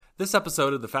This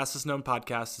episode of the Fastest Known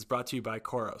Podcast is brought to you by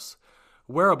Coros.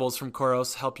 Wearables from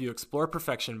Coros help you explore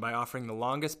perfection by offering the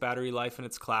longest battery life in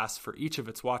its class for each of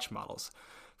its watch models.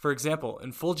 For example,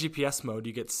 in full GPS mode,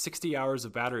 you get 60 hours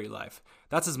of battery life.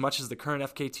 That's as much as the current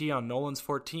FKT on Nolan's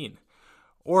 14.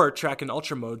 Or track in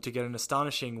Ultra mode to get an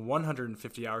astonishing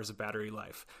 150 hours of battery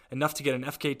life, enough to get an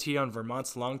FKT on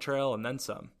Vermont's Long Trail and then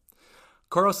some.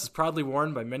 Coros is proudly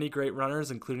worn by many great runners,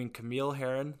 including Camille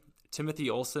Herron, Timothy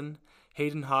Olson,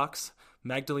 Hayden Hawks,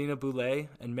 Magdalena Boulay,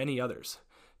 and many others.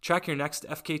 Track your next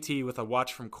FKT with a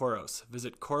watch from Coros.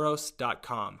 Visit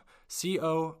Coros.com.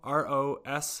 Coros.com.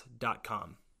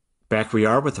 Back we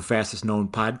are with the Fastest Known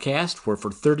Podcast, where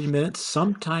for 30 minutes,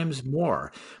 sometimes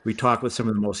more, we talk with some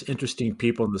of the most interesting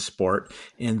people in the sport.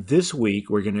 And this week,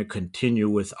 we're going to continue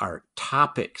with our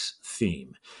topics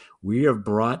theme. We have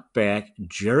brought back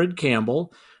Jared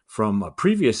Campbell from a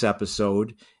previous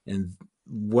episode, and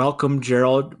welcome,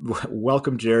 Gerald.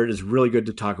 Welcome, Jared. It's really good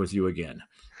to talk with you again.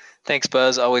 Thanks,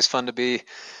 Buzz. Always fun to be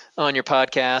on your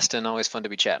podcast and always fun to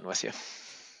be chatting with you.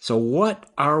 So what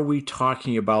are we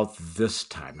talking about this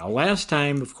time? Now, last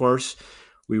time, of course,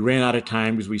 we ran out of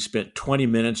time because we spent 20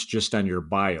 minutes just on your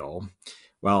bio.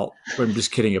 Well, I'm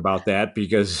just kidding about that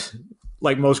because,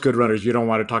 like most good runners, you don't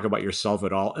want to talk about yourself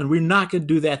at all. And we're not going to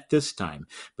do that this time.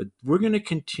 But we're going to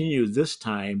continue this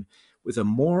time with a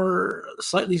more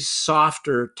slightly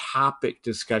softer topic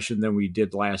discussion than we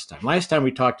did last time. Last time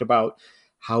we talked about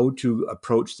how to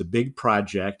approach the big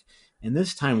project. And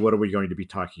this time, what are we going to be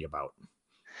talking about?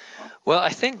 Well, I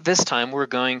think this time we're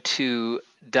going to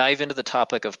dive into the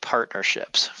topic of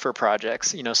partnerships for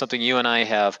projects. You know, something you and I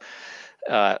have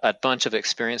a bunch of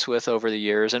experience with over the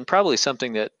years, and probably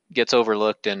something that gets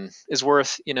overlooked and is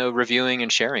worth, reviewing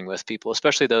and sharing with people,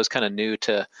 especially those kind of new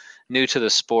to the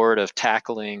sport of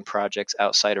tackling projects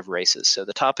outside of races. So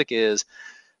the topic is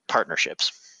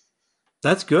partnerships.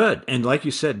 That's good. And like you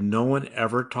said, no one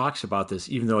ever talks about this,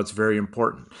 even though it's very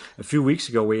important. A few weeks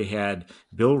ago, we had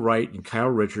Bill Wright and Kyle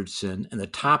Richardson, and the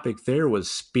topic there was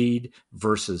speed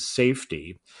versus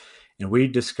safety. And we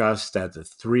discussed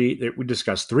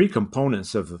three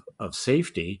components of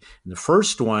safety. And the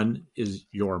first one is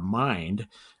your mind.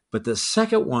 But the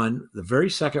very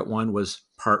second one was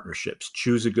partnerships.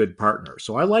 Choose a good partner.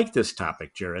 So I like this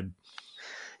topic, Jared.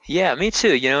 Yeah, me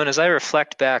too. And as I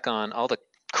reflect back on all the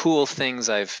cool things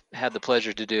I've had the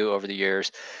pleasure to do over the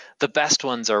years, the best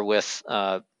ones are with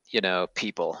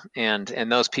people,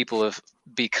 and those people have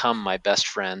become my best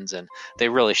friends, and they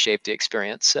really shape the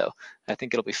experience. So I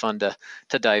think it'll be fun to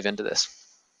dive into this.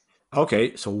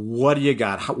 Okay, so what do you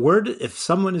got? If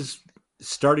someone is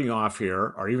starting off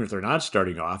here, or even if they're not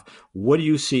starting off, what do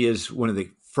you see as one of the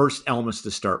first elements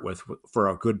to start with for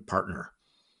a good partner?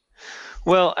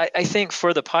 Well, I think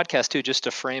for the podcast too, just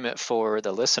to frame it for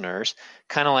the listeners,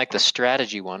 kind of like the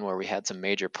strategy one where we had some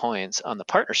major points, on the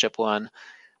partnership one,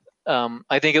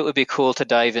 I think it would be cool to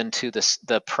dive into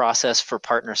the process for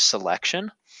partner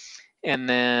selection, and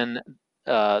then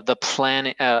the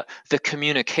planning, the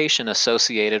communication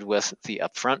associated with the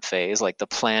upfront phase, like the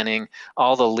planning,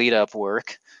 all the lead up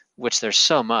work, which there's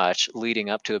so much leading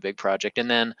up to a big project. And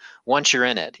then once you're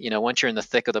in it, once you're in the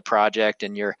thick of the project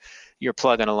and you're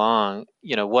plugging along,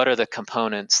 what are the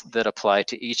components that apply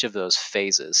to each of those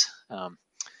phases?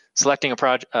 Selecting a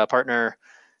partner,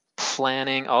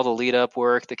 planning, all the lead up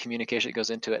work, the communication that goes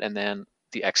into it, and then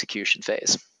the execution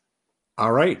phase.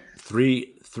 All right.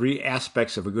 Three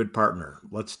aspects of a good partner.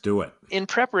 Let's do it. In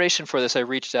preparation for this, I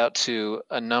reached out to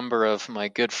a number of my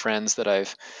good friends that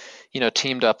I've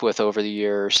teamed up with over the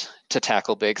years to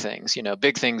tackle big things.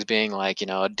 Big things being like,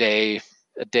 a day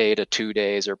to 2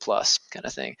 days or plus kind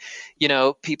of thing.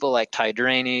 People like Ty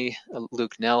Draney,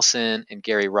 Luke Nelson, and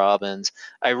Gary Robbins.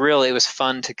 It was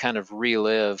fun to kind of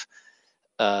relive,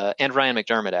 and Ryan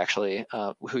McDermott, actually,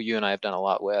 who you and I have done a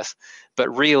lot with,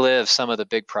 but relive some of the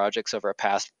big projects of our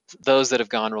past, those that have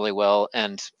gone really well,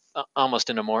 and almost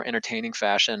in a more entertaining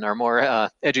fashion or more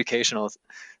educational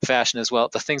fashion as well,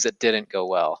 the things that didn't go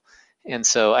well. And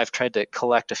so I've tried to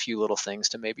collect a few little things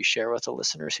to maybe share with the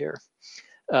listeners here.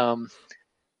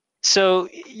 So,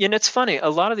 it's funny. A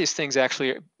lot of these things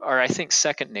actually are, I think,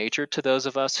 second nature to those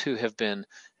of us who have been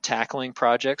tackling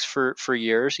projects for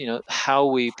years. How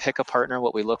we pick a partner,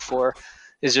 what we look for,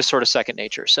 is just sort of second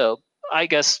nature. So I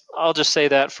guess I'll just say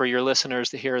that for your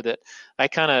listeners to hear that I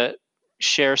kind of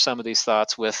share some of these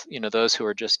thoughts with, those who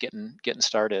are just getting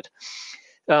started.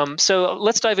 So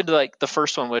let's dive into like the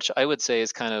first one, which I would say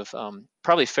is kind of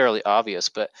probably fairly obvious,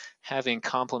 but having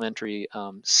complementary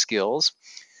skills.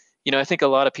 I think a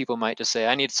lot of people might just say,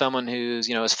 I need someone who's,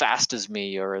 as fast as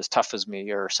me or as tough as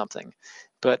me or something.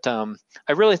 But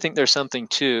I really think there's something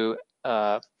to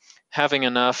having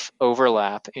enough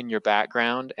overlap in your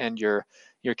background and your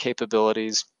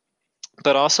capabilities,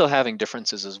 but also having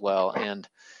differences as well, and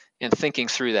thinking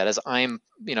through that as I'm,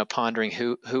 pondering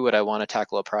who would I want to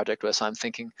tackle a project with. So I'm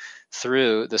thinking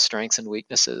through the strengths and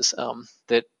weaknesses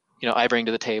that I bring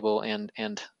to the table, and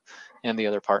the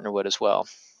other partner would as well.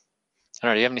 I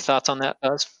don't know. Do you have any thoughts on that,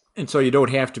 Buzz? And so you don't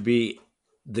have to be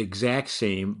the exact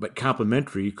same, but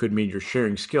complementary could mean you're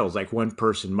sharing skills. Like one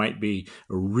person might be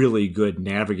a really good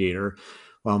navigator,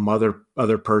 while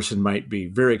other person might be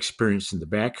very experienced in the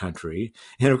backcountry.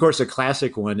 And of course, a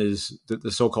classic one is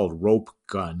the so-called rope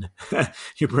gun.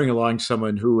 You bring along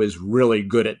someone who is really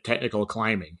good at technical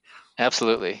climbing.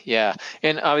 Absolutely, yeah.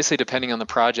 And obviously, depending on the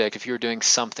project, if you're doing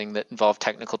something that involved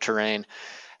technical terrain,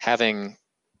 having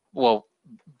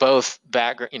both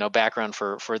background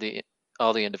for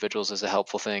all the individuals is a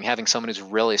helpful thing. Having someone who's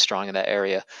really strong in that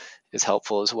area is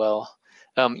helpful as well.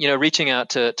 Reaching out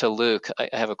to Luke, I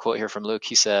have a quote here from Luke.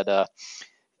 He said,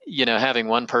 having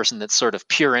one person that's sort of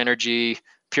pure energy,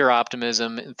 pure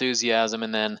optimism, enthusiasm,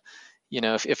 and then,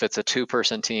 if it's a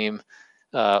two-person team,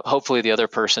 hopefully the other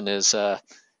person is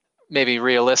maybe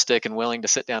realistic and willing to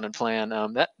sit down and plan.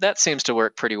 That seems to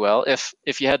work pretty well.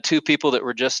 If you had two people that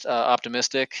were just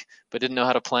optimistic but didn't know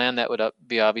how to plan, that would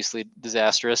be obviously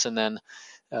disastrous. And then,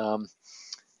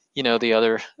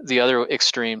 the other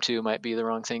extreme too might be the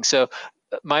wrong thing. So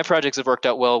my projects have worked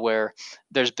out well where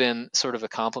there's been sort of a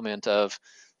complement of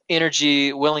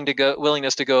energy,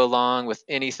 willingness to go along with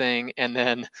anything, and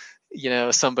then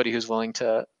somebody who's willing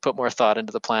to put more thought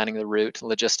into the planning, the route,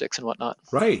 logistics, and whatnot.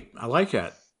 Right. I like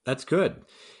that. That's good.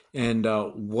 And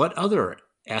what other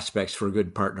aspects for a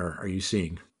good partner are you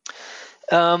seeing?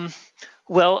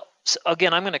 Well, so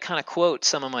again, I'm going to kind of quote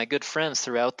some of my good friends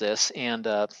throughout this. And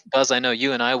Buzz, I know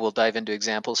you and I will dive into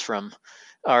examples from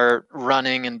our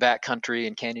running and backcountry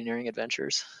and canyoneering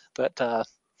adventures. But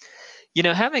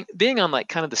being on like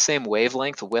kind of the same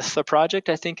wavelength with the project,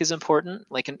 I think is important.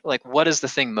 Like what is the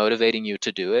thing motivating you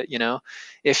to do it?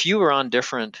 If you were on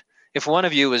different. If one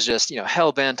of you was just,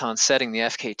 hell bent on setting the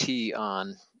FKT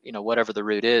on, whatever the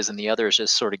route is, and the other is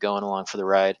just sort of going along for the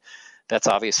ride, that's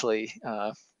obviously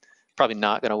probably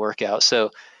not going to work out.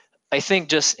 So I think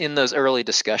just in those early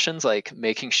discussions, like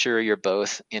making sure you're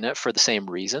both in it for the same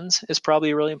reasons is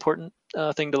probably a really important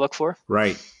thing to look for.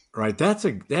 Right.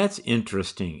 That's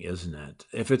interesting, isn't it?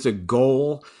 If it's a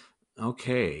goal,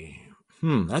 okay.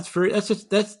 That's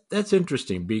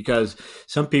interesting, because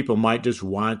some people might just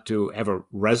want to have a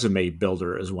resume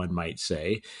builder, as one might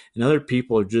say, and other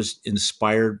people are just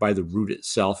inspired by the route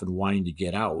itself and wanting to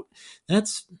get out.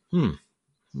 That's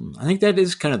I think that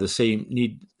is kind of the same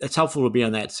need. That's helpful to be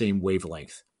on that same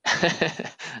wavelength.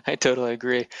 I totally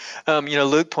agree.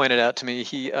 Luke pointed out to me,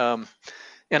 he and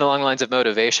along the lines of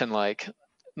motivation, like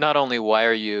not only why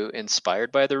are you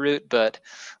inspired by the route, but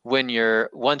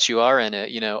once you are in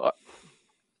it,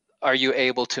 are you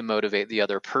able to motivate the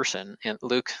other person? And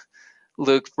Luke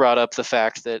brought up the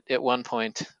fact that at one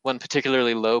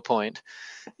particularly low point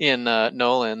in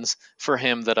Nolan's for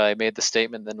him, that I made the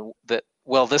statement that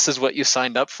well, this is what you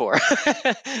signed up for.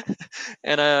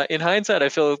 And in hindsight, I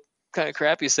feel kind of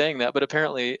crappy saying that, but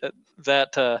apparently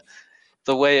that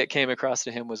the way it came across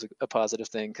to him was a positive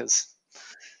thing, because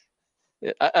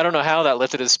I don't know how that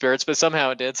lifted his spirits, but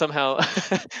somehow it did. Somehow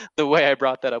the way I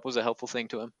brought that up was a helpful thing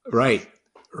to him. Right.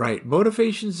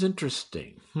 Motivation is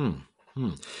interesting.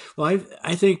 Well,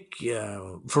 I think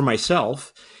for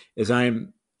myself,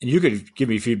 and you could give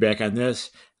me feedback on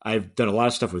this, I've done a lot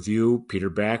of stuff with you, Peter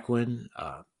Backwin,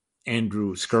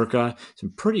 Andrew Skirka,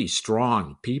 some pretty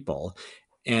strong people.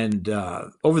 And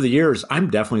over the years, I'm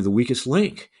definitely the weakest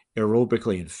link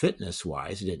aerobically and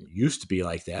fitness-wise. It didn't used to be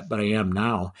like that, but I am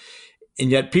now. And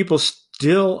yet people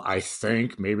still, I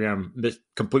think, maybe I'm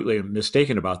completely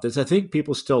mistaken about this, I think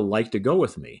people still like to go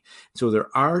with me. So there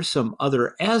are some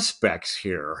other aspects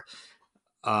here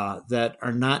that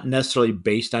are not necessarily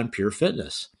based on pure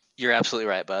fitness. You're absolutely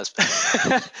right, Buzz.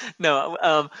 No,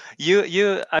 I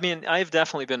mean, I've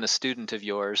definitely been a student of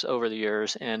yours over the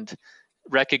years and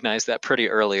recognized that pretty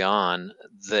early on,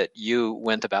 that you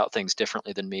went about things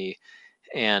differently than me.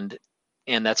 And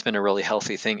that's been a really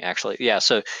healthy thing, actually. Yeah.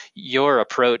 So your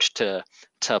approach to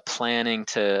planning,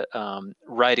 to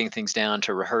writing things down,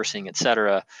 to rehearsing,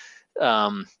 etc.,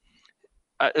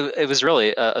 it was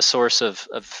really a source of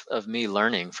me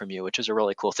learning from you, which is a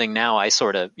really cool thing. Now I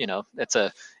sort of, it's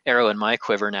a arrow in my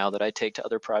quiver now that I take to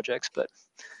other projects. But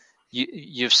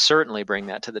you certainly bring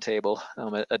that to the table,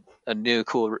 a new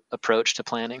cool approach to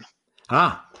planning.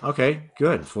 Okay,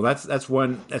 good. Well, that's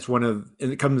one of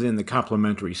it comes in the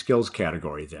complementary skills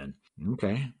category then.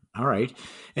 Okay, all right.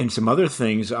 And some other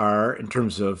things are in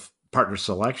terms of partner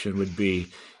selection would be,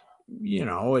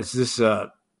 is this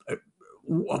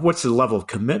what's the level of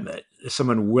commitment? Is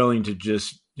someone willing to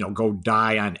just go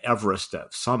die on Everest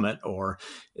at summit, or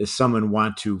is someone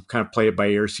want to kind of play it by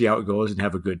ear, see how it goes, and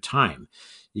have a good time?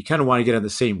 You kind of want to get on the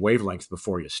same wavelength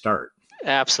before you start.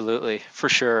 Absolutely, for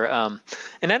sure.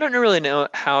 And I don't really know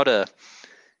how to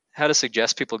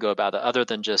suggest people go about it other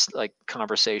than just like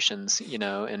conversations,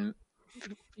 and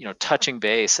touching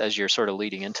base as you're sort of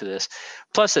leading into this.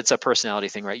 Plus, it's a personality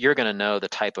thing, right? You're going to know the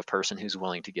type of person who's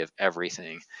willing to give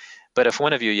everything. But if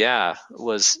one of you,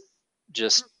 was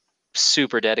just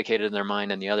super dedicated in their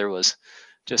mind, and the other was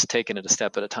just taking it a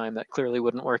step at a time, that clearly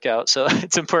wouldn't work out. So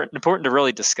it's important to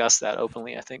really discuss that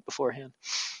openly, I think, beforehand.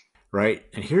 Right.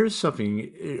 And here's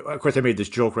something, of course, I made this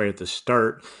joke right at the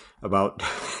start about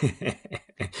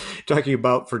talking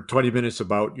about for 20 minutes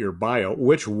about your bio,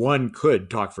 which one could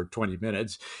talk for 20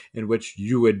 minutes, in which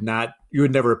you would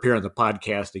never appear on the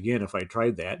podcast again if I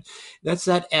tried that. That's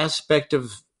that aspect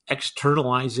of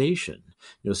externalization.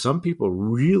 Some people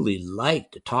really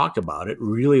like to talk about it,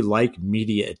 really like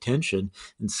media attention,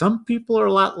 and some people are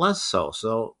a lot less so.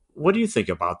 So what do you think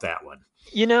about that one?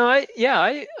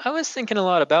 I was thinking a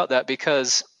lot about that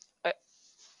because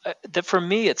for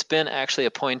me, it's been actually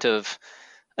a point of,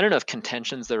 I don't know if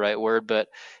contention's the right word, but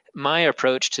my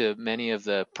approach to many of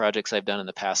the projects I've done in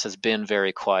the past has been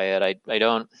very quiet. I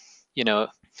don't,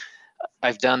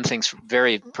 I've done things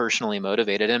very personally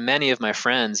motivated, and many of my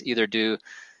friends either do,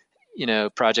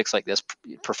 projects like this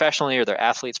professionally, or they're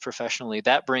athletes professionally.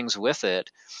 That brings with it,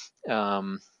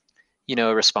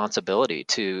 a responsibility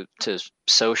to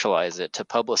socialize it, to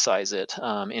publicize it.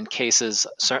 In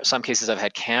some cases, I've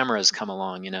had cameras come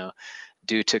along,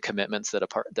 due to commitments that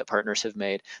partners have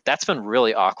made. That's been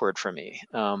really awkward for me.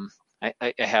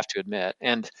 I have to admit,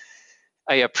 and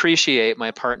I appreciate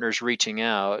my partners reaching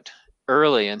out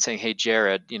early and saying, "Hey,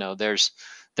 Jared, there's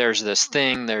this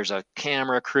thing, there's a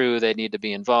camera crew, they need to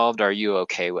be involved. Are you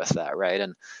okay with that?" Right?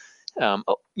 And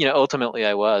ultimately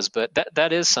I was, but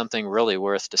that is something really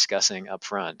worth discussing up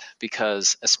front,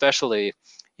 because especially,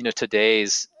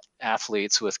 today's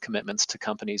athletes with commitments to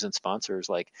companies and sponsors,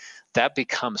 like that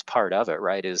becomes part of it,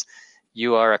 right? Is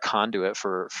you are a conduit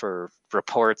for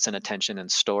reports and attention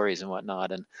and stories and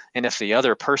whatnot. And if the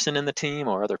other person in the team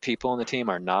or other people in the team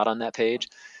are not on that page,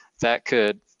 that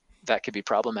could be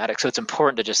problematic. So it's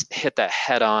important to just hit that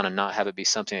head on and not have it be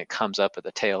something that comes up at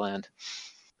the tail end.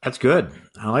 That's good.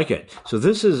 I like it. So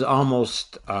this is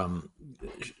almost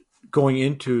going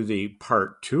into the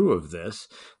part 2 of this,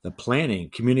 the planning,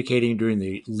 communicating during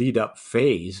the lead up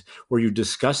phase, where you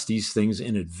discuss these things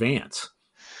in advance.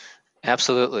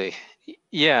 Absolutely.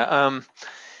 Yeah.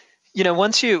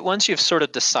 Once you've sort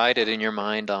of decided in your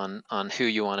mind on who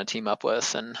you want to team up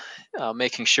with, and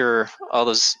making sure all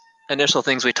those initial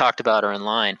things we talked about are in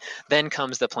line, then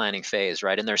comes the planning phase,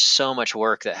 right? And there's so much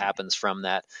work that happens from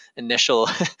that initial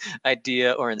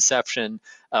idea or inception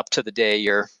up to the day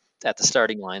you're at the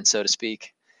starting line, so to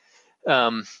speak.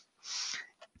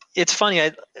 It's funny,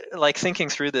 I like thinking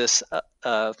through this,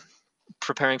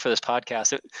 preparing for this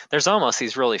podcast. There's almost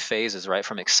these really phases, right?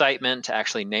 From excitement to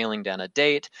actually nailing down a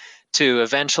date, to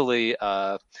eventually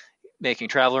making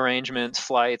travel arrangements,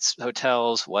 flights,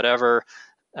 hotels, whatever.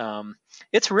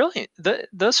 It's really,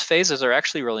 those phases are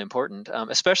actually really important,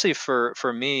 especially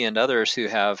for me and others who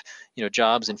have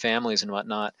jobs and families and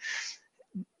whatnot.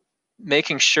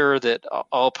 Making sure that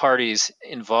all parties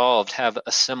involved have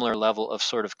a similar level of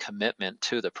sort of commitment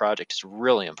to the project is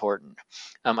really important.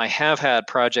 I have had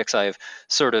projects I've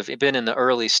sort of been in the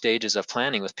early stages of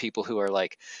planning with people who are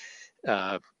like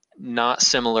not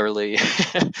similarly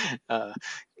of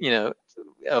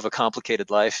a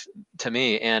complicated life to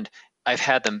me, and I've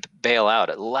had them bail out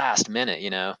at last minute.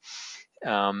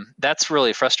 That's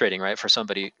really frustrating, right?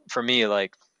 For me,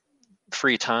 like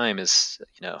free time is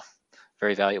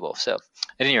very valuable. So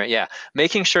at any rate,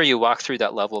 making sure you walk through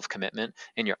that level of commitment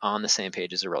and you're on the same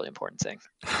page is a really important thing.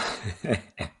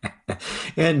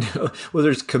 And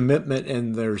there's commitment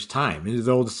and there's time. And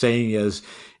the old saying is,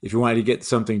 if you want to get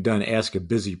something done, ask a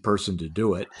busy person to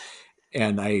do it.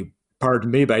 And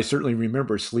pardon me, but I certainly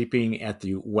remember sleeping at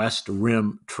the West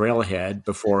Rim trailhead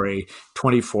before a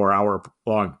 24-hour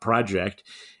long project.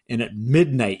 And at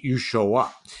midnight you show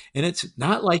up, and it's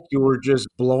not like you were just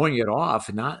blowing it off.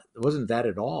 It wasn't that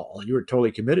at all. You were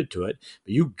totally committed to it,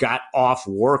 but you got off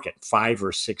work at 5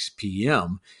 or 6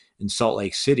 p.m. in Salt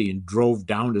Lake City and drove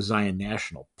down to Zion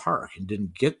National Park and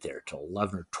didn't get there till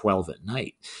 11 or 12 at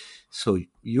night. So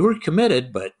you were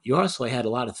committed, but you also had a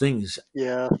lot of things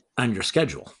Yeah. on your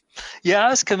schedule. Yeah, I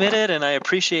was committed, and I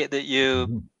appreciate that you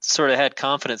Mm-hmm. sort of had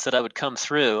confidence that I would come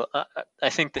through. I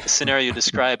think the scenario you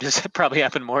described has probably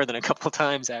happened more than a couple of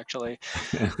times, actually.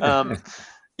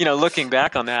 Looking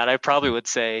back on that, I probably would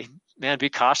say, man, be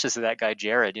cautious of that guy,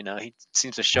 Jared. He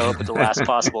seems to show up at the last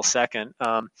possible second.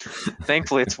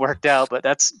 Thankfully, it's worked out, but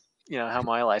that's, how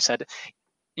my life's had,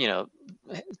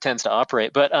 tends to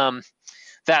operate. But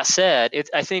that said,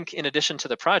 I think in addition to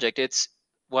the project,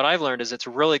 what I've learned is it's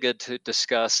really good to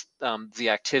discuss the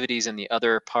activities in the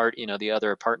other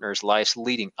partner's lives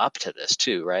leading up to this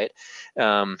too, right?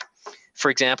 For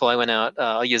example, I went out,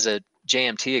 I'll use a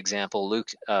JMT example.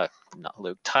 Ty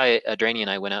Adrani and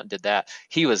I went out and did that.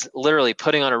 He was literally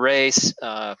putting on a race,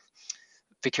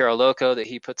 Vaquero Loco, that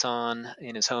he puts on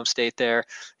in his home state there,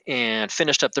 and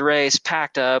finished up the race,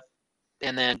 packed up,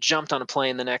 and then jumped on a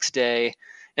plane the next day.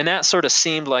 And that sort of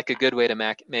seemed like a good way to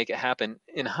make it happen.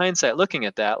 In hindsight, looking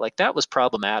at that, like that was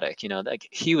problematic. Like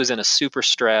he was in a super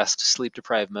stressed, sleep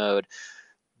deprived mode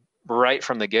right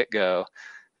from the get go.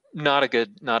 Not a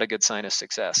good sign of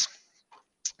success.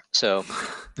 So,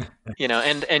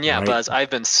 and yeah, Right. Buzz, I've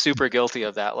been super guilty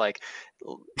of that, like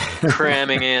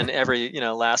cramming in every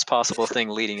last possible thing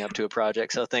leading up to a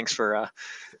project. So thanks for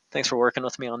working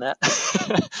with me on that.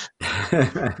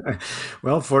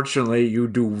 Well, fortunately, you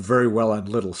do very well on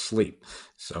little sleep,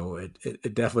 so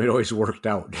it definitely always worked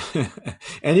out.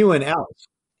 Anyone else?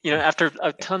 After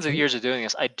tons of years of doing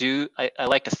this, I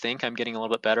like to think I'm getting a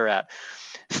little bit better at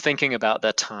thinking about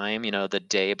the time, the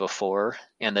day before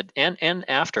and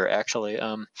after, actually.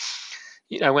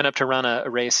 I went up to run a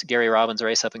race, Gary Robbins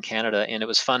race up in Canada, and it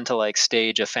was fun to like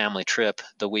stage a family trip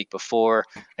the week before.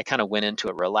 I kind of went into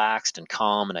it relaxed and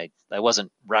calm, and I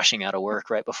wasn't rushing out of work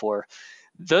right before.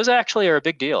 Those actually are a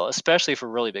big deal, especially for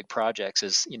really big projects,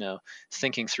 is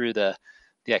thinking through the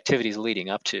activities leading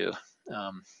up to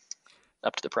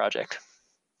the project.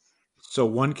 So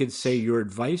one could say your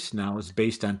advice now is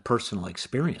based on personal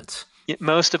experience.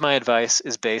 Most of my advice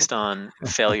is based on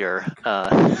failure,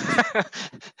 on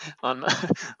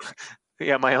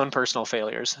my own personal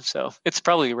failures. So it's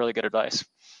probably really good advice.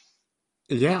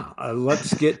 Yeah,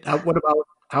 let's get. What about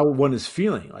how one is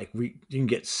feeling? Like you can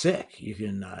get sick. You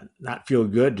can not feel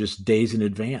good just days in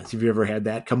advance. Have you ever had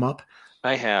that come up?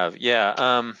 I have,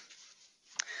 yeah.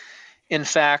 In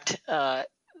fact,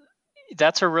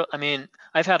 that's a real. I mean,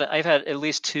 I've had at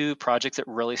least two projects that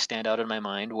really stand out in my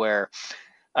mind where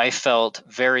I felt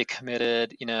very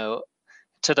committed,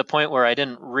 to the point where I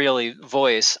didn't really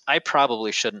voice. I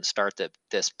probably shouldn't start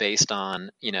this based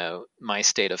on, my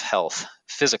state of health,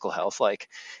 physical health, like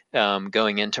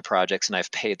going into projects, and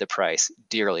I've paid the price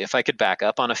dearly. If I could back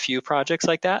up on a few projects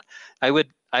like that, I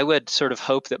would sort of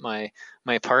hope that my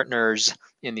partners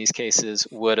in these cases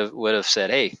would have said,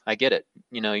 hey, I get it.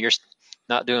 You're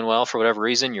not doing well for whatever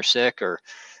reason, you're sick, or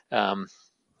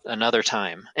another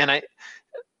time. And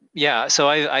so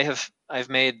I've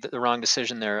made the wrong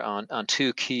decision there on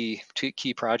two key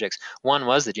projects. One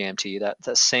was the JMT,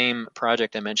 that same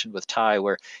project I mentioned with Ty,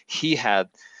 where he had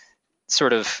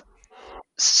sort of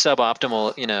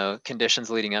suboptimal conditions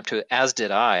leading up to it, as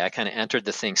did I. I kind of entered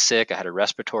the thing sick. I had a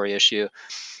respiratory issue,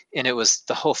 and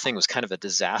the whole thing was kind of a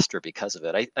disaster because of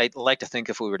it. I'd like to think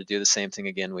if we were to do the same thing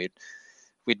again, we'd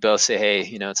both say, hey,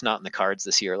 it's not in the cards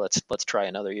this year. Let's try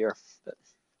another year.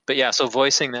 But yeah, so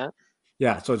voicing that.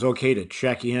 Yeah, so it's okay to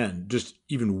check in just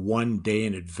even one day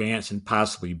in advance and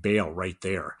possibly bail right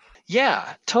there.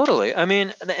 Yeah, totally. I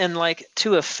mean, and like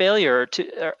to a failure,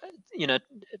 to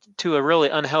a really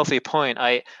unhealthy point,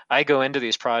 I go into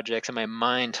these projects and my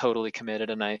mind totally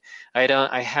committed, and I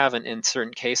haven't in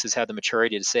certain cases had the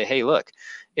maturity to say, hey, look,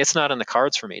 it's not in the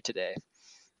cards for me today,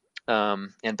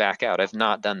 and back out. I've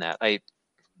not done that. I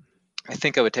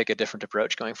think I would take a different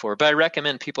approach going forward. But I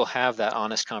recommend people have that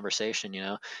honest conversation.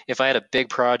 If I had a big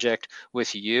project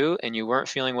with you and you weren't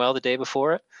feeling well the day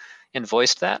before it and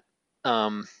voiced that,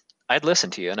 I'd listen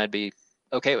to you and I'd be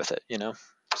okay with it,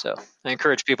 So I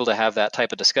encourage people to have that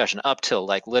type of discussion up till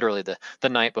like literally the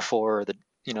night before, or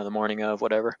the morning of,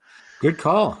 whatever. Good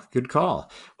call. Good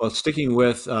call. Well, sticking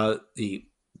with the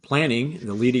planning,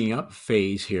 the leading up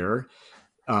phase here,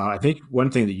 I think one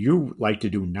thing that you like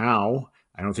to do now,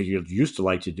 I don't think you used to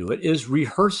like to do it, is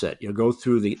rehearse it. You'll go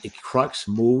through the crux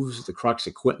moves, the crux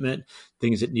equipment,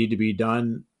 things that need to be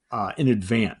done in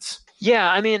advance. Yeah,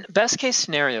 I mean, best case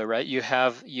scenario, right? You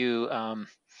have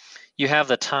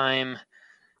the time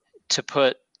to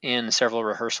put in several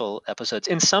rehearsal episodes.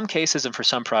 In some cases, and for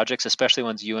some projects, especially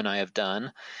ones you and I have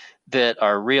done, that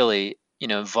are really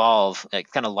involve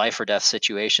like kind of life or death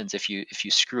situations. If you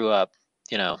screw up,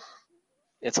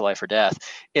 it's a life or death.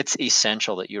 It's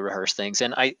essential that you rehearse things.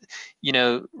 And I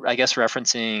guess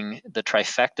referencing the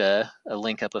trifecta, a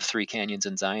link up of 3 canyons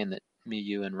in Zion that me,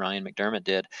 you, and Ryan McDermott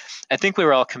did, I think we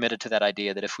were all committed to that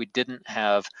idea that if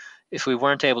we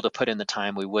weren't able to put in the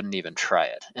time, we wouldn't even try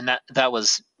it. And that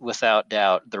was without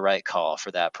doubt the right call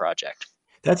for that project.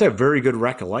 That's a very good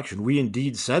recollection. We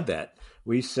indeed said that.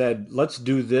 We said, let's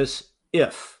do this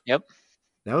if. Yep.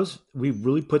 We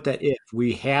really put that if.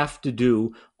 We have to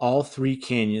do all 3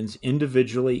 canyons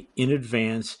individually in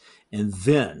advance, and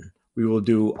then we will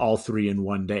do all 3 in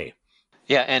one day.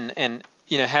 Yeah, and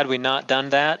had we not done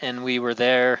that and we were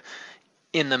there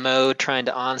in the mode trying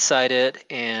to on-site it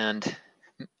and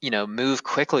move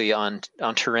quickly on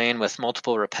terrain with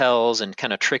multiple rappels and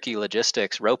kind of tricky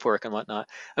logistics, rope work and whatnot,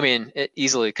 I mean, it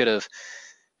easily could have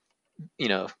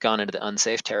gone into the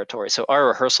unsafe territory. So our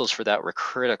rehearsals for that were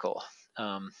critical.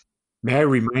 May I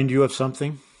remind you of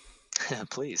something?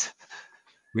 Please.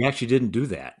 We actually didn't do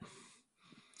that.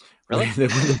 Really?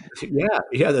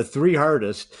 Yeah. The 3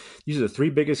 hardest. These are the 3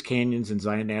 biggest canyons in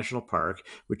Zion National Park,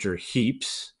 which are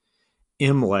Heaps,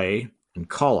 Imlay, and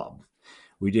Cullub.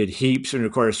 We did Heaps, and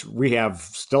of course, we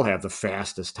still have the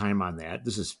fastest time on that.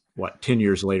 This is 10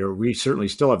 years later. We certainly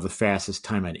still have the fastest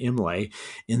time on Imlay,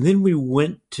 and then we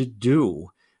went to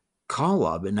do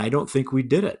Cullub, and I don't think we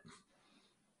did it.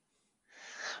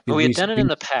 But we had done it in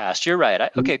the past. You're right.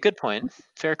 Okay, good point.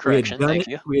 Fair correction. Thank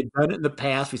you. We had done it in the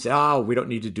past. We said, we don't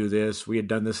need to do this. We had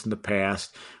done this in the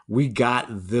past. We got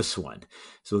this one.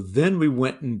 So then we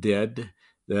went and did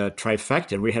the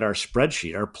trifecta. And we had our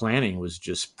spreadsheet. Our planning was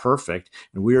just perfect.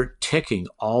 And we were ticking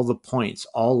all the points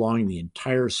all along the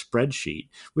entire spreadsheet,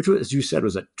 which, as you said,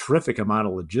 was a terrific amount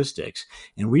of logistics.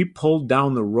 And we pulled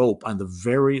down the rope on the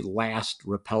very last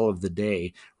rappel of the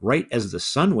day, right as the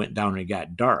sun went down and it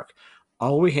got dark.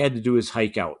 All we had to do is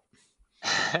hike out.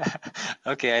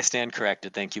 Okay, I stand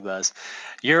corrected. Thank you, Buzz.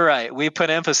 You're right. We put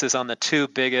emphasis on the 2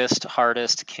 biggest,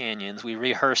 hardest canyons. We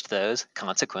rehearsed those.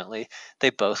 Consequently,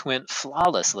 they both went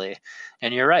flawlessly.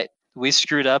 And you're right. We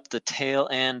screwed up the tail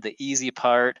end, the easy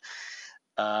part,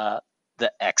 the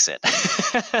exit.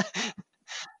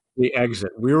 The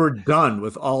exit. We were done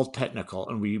with all technical,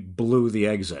 and we blew the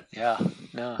exit. Yeah.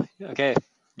 No. Okay.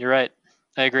 You're right.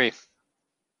 I agree.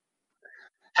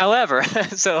 However,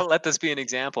 so let this be an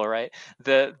example, right?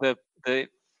 The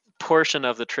portion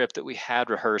of the trip that we had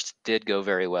rehearsed did go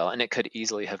very well, and it could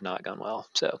easily have not gone well.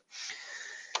 So,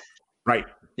 right.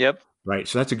 Yep. Right.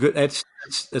 So that's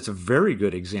a very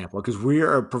good example, because we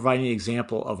are providing an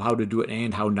example of how to do it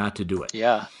and how not to do it.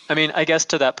 Yeah. I mean, I guess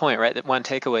to that point, right, that one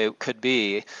takeaway could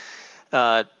be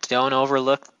don't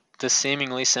overlook the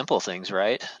seemingly simple things,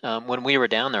 right? When we were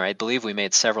down there, I believe we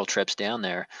made several trips down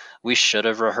there. We should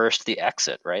have rehearsed the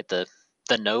exit, right? The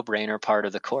no-brainer part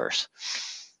of the course.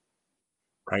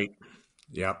 Right.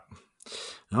 Yep.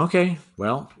 Okay.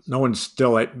 Well, no one's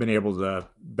still been able to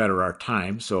better our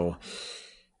time. So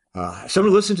if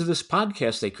someone listened to this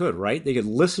podcast, they could, right? They could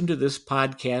listen to this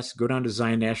podcast, go down to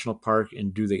Zion National Park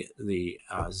and do the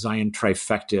Zion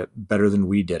trifecta better than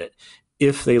we did it,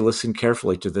 if they listen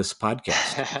carefully to this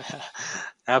podcast.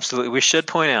 Absolutely. We should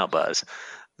point out, Buzz,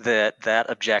 that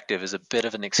objective is a bit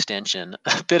of an extension,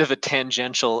 a bit of a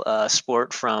tangential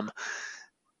sport from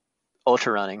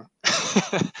ultra running.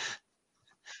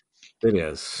 It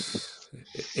is.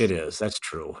 It is. That's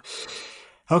true.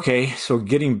 Okay, so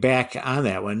getting back on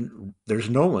that one,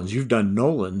 there's Nolan's. You've done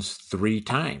Nolan's 3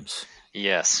 times.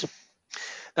 Yes.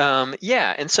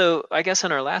 Yeah, and so I guess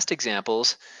in our last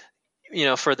examples,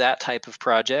 for that type of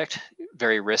project,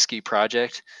 very risky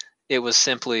project, it was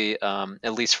simply,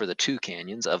 at least for the 2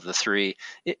 canyons of the 3,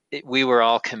 we were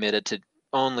all committed to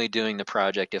only doing the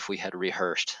project if we had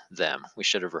rehearsed them. We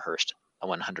should have rehearsed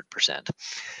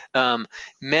 100%.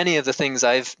 Many of the things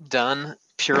I've done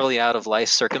purely out of life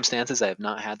circumstances, I have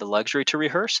not had the luxury to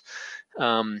rehearse.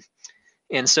 And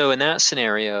so in that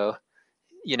scenario,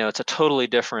 it's a totally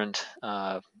different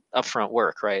upfront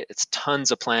work, right? It's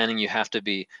tons of planning. You have to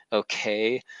be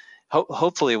okay.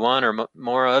 Hopefully one or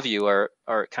more of you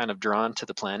are kind of drawn to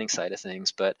the planning side of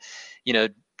things, but,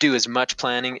 do as much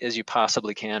planning as you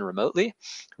possibly can remotely,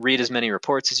 read as many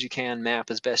reports as you can,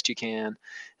 map as best you can.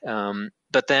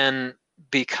 But then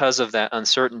because of that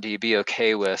uncertainty, be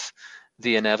okay with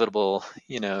the inevitable,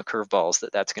 curveballs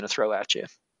that's going to throw at you.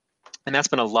 And that's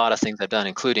been a lot of things I've done,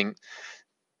 including,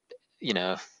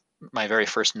 my very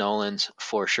first Nolan's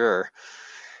for sure.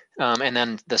 And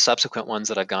then the subsequent ones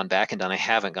that I've gone back and done, I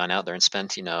haven't gone out there and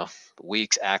spent,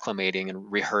 weeks acclimating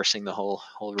and rehearsing the whole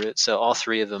route. So all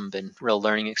 3 of them have been real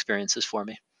learning experiences for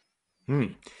me.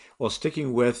 Well,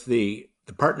 sticking with the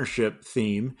the partnership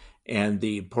theme and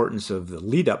the importance of the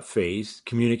lead up phase,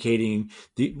 communicating.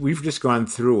 We've just gone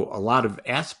through a lot of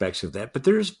aspects of that, but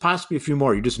there's possibly a few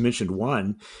more. You just mentioned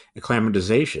one,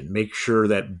 acclimatization. Make sure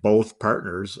that both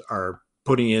partners are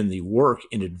putting in the work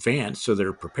in advance so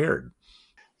they're prepared.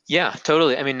 Yeah,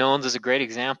 totally. I mean, Nolan's is a great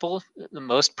example.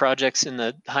 Most projects in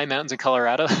the high mountains in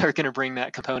Colorado are going to bring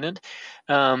that component.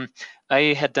 I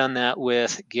had done that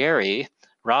with Gary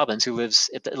Robbins, who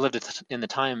lived in the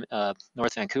time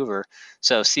North Vancouver,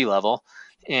 so sea level,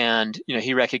 and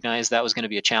he recognized that was going to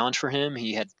be a challenge for him.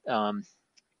 He had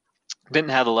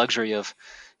didn't have the luxury of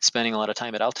spending a lot of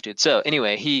time at altitude. So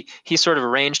anyway, he sort of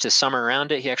arranged his summer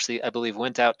around it. He actually, I believe,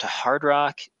 went out to Hard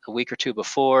Rock a week or two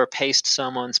before, paced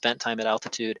someone, spent time at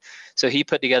altitude. So he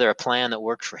put together a plan that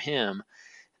worked for him,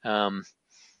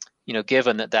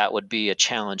 given that would be a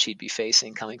challenge he'd be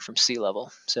facing coming from sea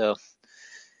level. So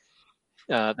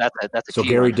that's a So key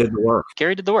Gary one. did the work.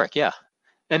 Gary did the work, yeah.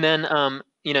 And then,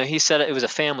 he said it was a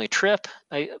family trip.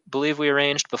 I believe we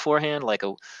arranged beforehand,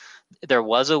 there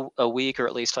was a week or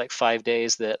at least like 5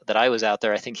 days that I was out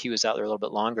there. I think he was out there a little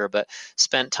bit longer, but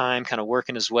spent time kind of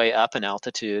working his way up in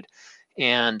altitude.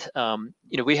 And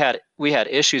we had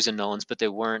issues in Nolan's, but they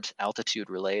weren't altitude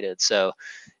related. So,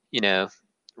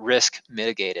 risk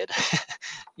mitigated,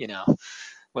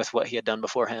 with what he had done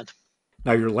beforehand.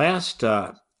 Now, your last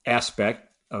aspect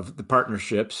of the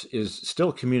partnerships is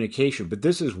still communication, but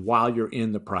this is while you're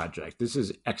in the project. This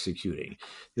is executing.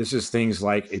 This is things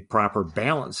like a proper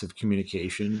balance of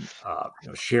communication,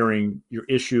 sharing your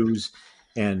issues,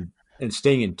 and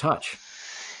staying in touch.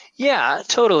 Yeah,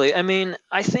 totally. I mean,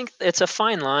 I think it's a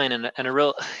fine line and a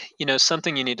real,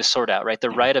 something you need to sort out, right?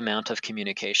 The right amount of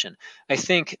communication. I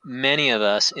think many of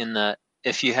us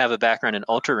if you have a background in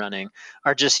ultra running,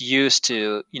 are just used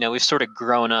to, we've sort of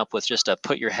grown up with just a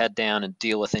put your head down and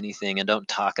deal with anything and don't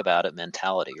talk about it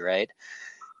mentality, right?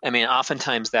 I mean,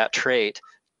 oftentimes that trait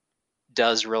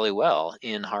does really well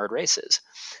in hard races.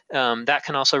 That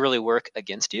can also really work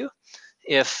against you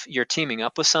if you're teaming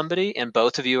up with somebody and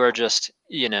both of you are just,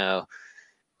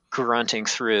 grunting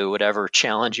through whatever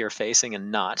challenge you're facing and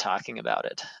not talking about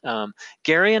it.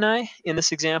 Gary and I, in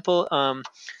this example,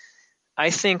 I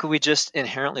think we just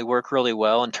inherently work really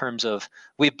well in terms of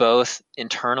we both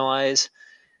internalize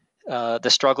the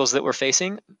struggles that we're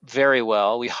facing very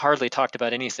well. We hardly talked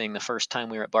about anything the first time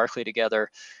we were at Barkley together.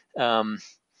 And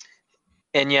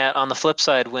yet on the flip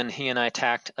side, when he and I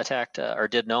attacked or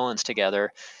did Nolan's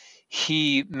together,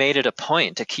 he made it a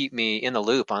point to keep me in the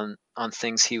loop on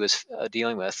things he was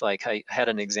dealing with. Like I had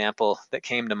an example that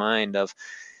came to mind of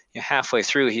halfway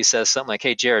through, he says something like,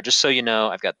 "Hey, Jared, just so you know,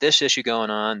 I've got this issue going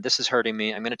on. This is hurting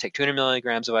me. I'm going to take 200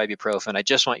 milligrams of ibuprofen. I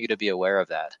just want you to be aware of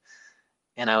that."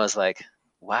 And I was like,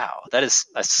 wow, that's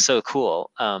so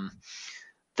cool.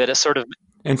 That it sort of.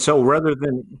 And so rather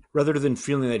than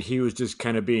feeling that he was just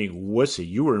kind of being wussy,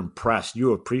 you were impressed.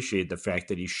 You appreciated the fact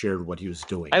that he shared what he was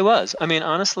doing. I was. I mean,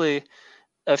 honestly,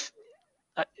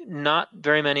 not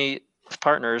very many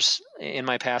partners in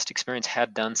my past experience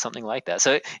had done something like that.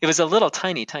 So it was a little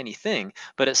tiny thing,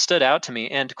 but it stood out to me.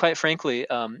 And quite frankly,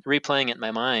 replaying it in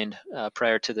my mind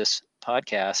prior to this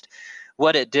podcast,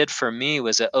 what it did for me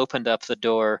was it opened up the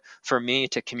door for me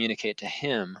to communicate to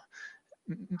him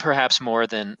perhaps more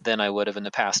than I would have in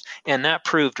the past. And that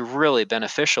proved really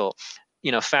beneficial.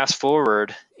 Fast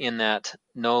forward in that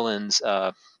Nolan's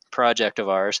project of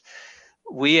ours,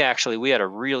 we had a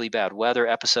really bad weather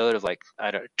episode of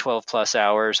 12 plus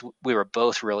hours. We were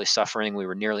both really suffering. We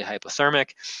were nearly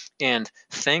hypothermic. And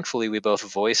thankfully, we both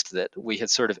voiced that we had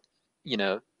sort of,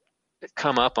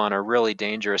 come up on a really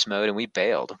dangerous mode and we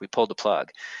bailed. We pulled the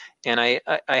plug. And I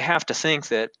have to think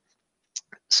that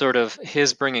sort of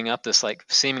his bringing up this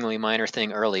seemingly minor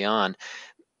thing early on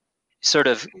sort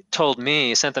of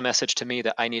sent the message to me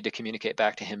that I need to communicate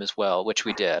back to him as well, which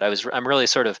we did. I'm really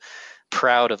sort of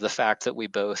proud of the fact that we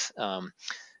both,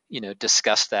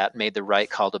 discussed that, made the right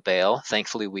call to bail.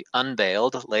 Thankfully, we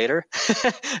unbailed later,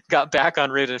 got back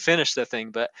en route and finished the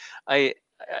thing. But I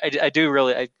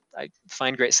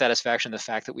find great satisfaction in the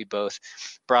fact that we both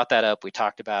brought that up. We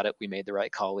talked about it. We made the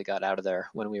right call. We got out of there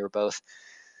when we were both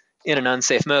in an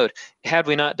unsafe mode. Had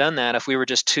we not done that, if we were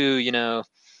just two,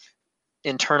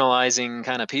 internalizing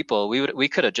kind of people, we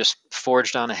could have just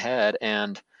forged on ahead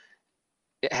and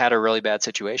it had a really bad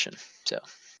situation. So,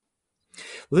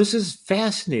 well, this is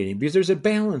fascinating because there's a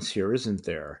balance here, isn't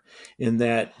there? In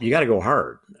that you got to go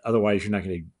hard, otherwise you're not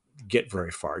going to get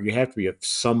very far. You have to be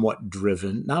somewhat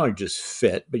driven, not only just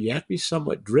fit, but you have to be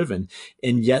somewhat driven,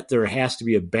 and yet there has to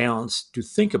be a balance to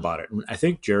think about it. And I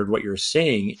think, Jared, what you're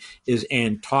saying is,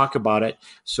 and talk about it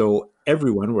so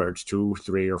everyone, whether it's 2,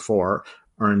 3, or 4,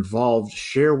 are involved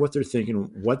share what they're thinking,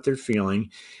 what they're feeling,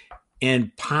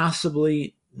 and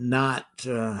possibly not,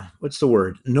 what's the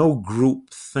word? No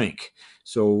group think.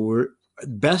 So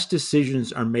best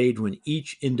decisions are made when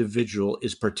each individual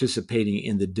is participating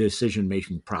in the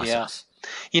decision-making Yeah. process.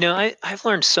 I've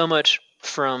learned so much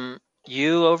from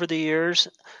you over the years.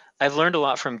 I've learned a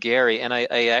lot from Gary, and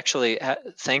I actually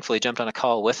thankfully jumped on a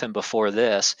call with him before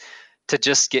this to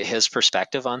just get his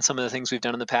perspective on some of the things we've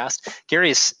done in the past.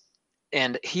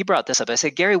 And he brought this up. I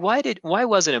said, Gary, why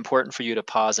was it important for you to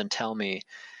pause and tell me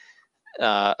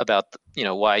about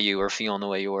why you were feeling the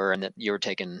way you were and that you were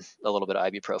taking a little bit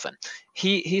of ibuprofen?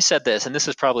 He said this, and this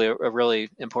is probably a really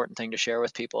important thing to share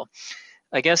with people.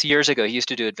 I guess years ago he used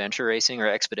to do adventure racing or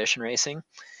expedition racing,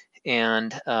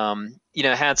 and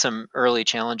had some early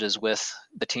challenges with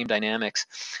the team dynamics.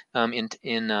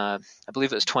 In I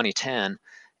believe it was 2010,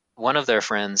 one of their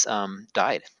friends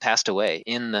passed away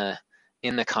in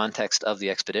the context of the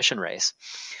expedition race,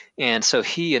 and so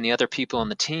he and the other people on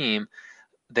the team,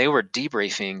 they were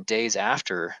debriefing days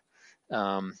after,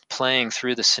 playing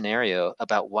through the scenario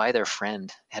about why their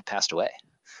friend had passed away,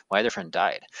 why their friend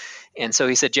died. And so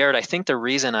he said, Jared, I think the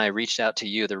reason I reached out to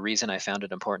you, the reason I found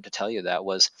it important to tell you that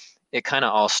was it kind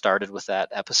of all started with that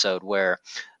episode where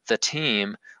the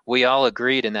team, we all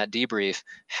agreed in that debrief,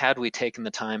 had we taken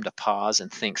the time to pause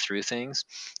and think through things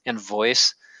and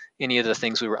voice any of the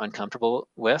things we were uncomfortable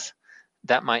with,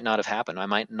 that might not have happened. I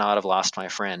might not have lost my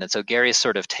friend. And so Gary's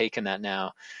sort of taken that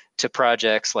now to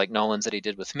projects like Nolan's that he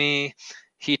did with me.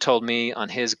 He told me on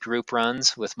his group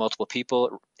runs with multiple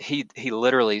people, he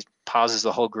literally pauses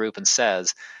the whole group and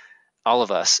says, all of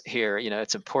us here,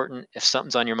 it's important. If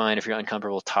something's on your mind, if you're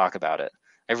uncomfortable, talk about it.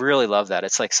 I really love that.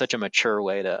 It's like such a mature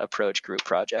way to approach group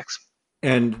projects.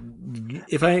 And I'm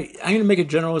going to make a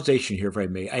generalization here, if I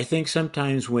may. I think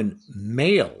sometimes when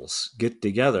males get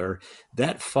together,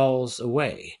 that falls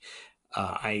away.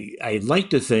 I like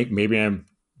to think, maybe I'm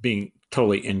being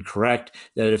totally incorrect,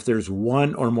 that if there's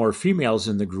one or more females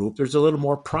in the group, there's a little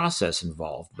more process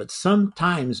involved. But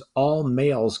sometimes all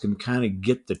males can kind of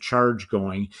get the charge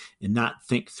going and not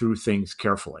think through things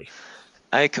carefully.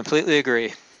 I completely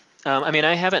agree.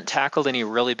 I haven't tackled any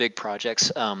really big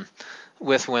projects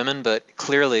with women, but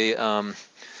clearly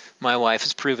my wife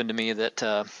has proven to me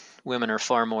that women are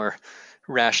far more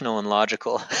rational and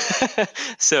logical.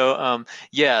 So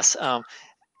yes,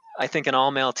 I think an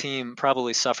all-male team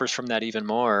probably suffers from that even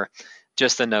more.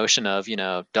 Just the notion of,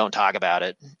 don't talk about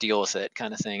it, deal with it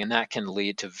kind of thing. And that can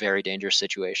lead to very dangerous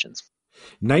situations.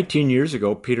 19 years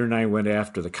ago, Peter and I went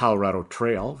after the Colorado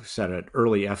Trail, set an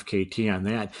early FKT on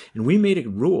that, and we made a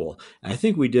rule. I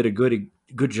think we did a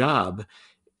good job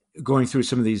going through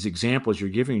some of these examples you're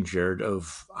giving, Jared,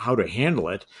 of how to handle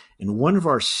it. And one of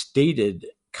our stated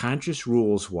conscious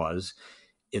rules was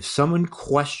if someone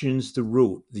questions the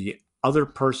route, the other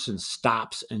person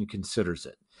stops and considers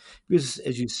it. Because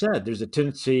as you said, there's a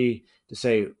tendency to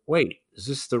say, wait, is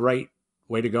this the right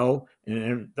way to go?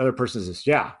 And the other person says,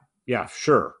 yeah,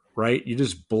 sure, right? You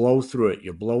just blow through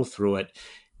it.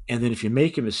 And then if you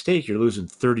make a mistake, you're losing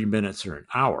 30 minutes or an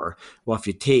hour. Well, if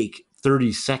you take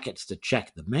 30 seconds to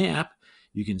check the map,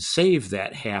 you can save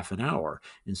that half an hour.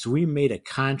 And so we made a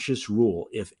conscious rule.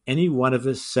 If any one of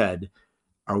us said,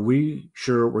 are we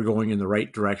sure we're going in the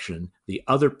right direction? The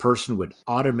other person would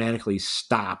automatically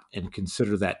stop and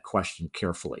consider that question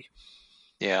carefully.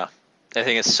 Yeah, I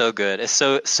think it's so good. It's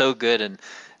so good and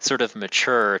sort of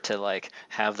mature to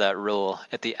have that rule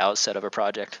at the outset of a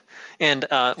project. And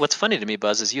what's funny to me,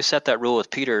 Buzz, is you set that rule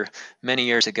with Peter many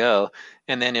years ago,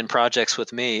 and then in projects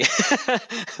with me,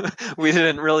 we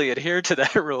didn't really adhere to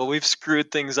that rule. We've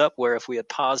screwed things up where if we had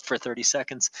paused for 30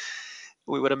 seconds,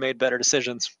 we would have made better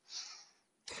decisions.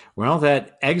 Well,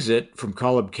 that exit from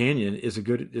Colab Canyon is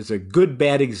a good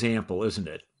bad example, isn't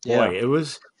it? Yeah. Boy,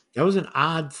 that was an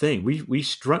odd thing. We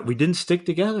didn't stick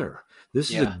together. This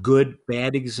is a good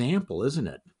bad example, isn't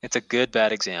it? It's a good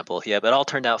bad example. Yeah, but it all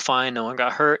turned out fine. No one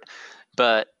got hurt.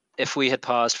 But if we had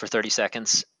paused for 30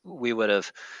 seconds, we would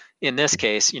have, in this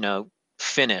case,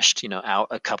 finished, out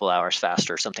a couple hours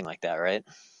faster, something like that, right?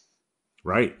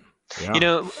 Right.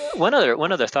 Yeah. One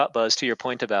other thought, Buzz, to your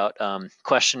point about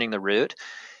questioning the route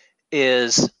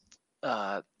is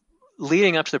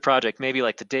leading up to the project, maybe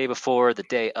like the day before, the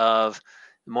day of,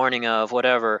 the morning of,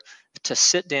 whatever, to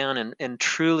sit down and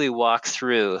truly walk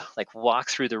through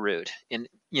the route. And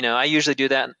I usually do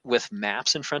that with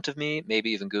maps in front of me,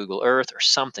 maybe even Google Earth or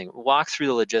something. Walk through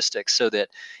the logistics so that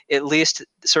at least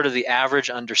sort of the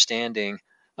average understanding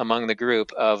among the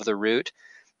group of the route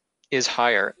is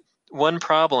higher. one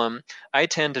problem, I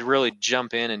tend to really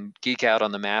jump in and geek out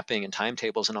on the mapping and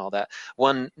timetables and all that.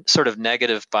 One sort of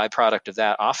negative byproduct of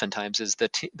that oftentimes is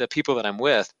the people that I'm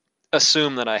with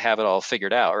assume that I have it all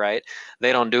figured out, right?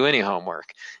 They don't do any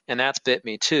homework, and that's bit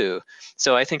me too.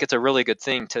 So I think it's a really good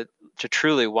thing to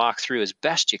truly walk through as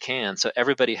best you can, so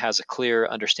everybody has a clear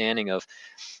understanding of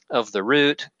the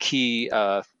route, key,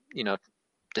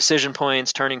 decision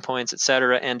points, turning points, et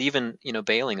cetera, and even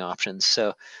bailing options.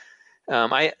 So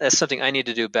that's something I need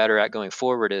to do better at going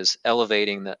forward, is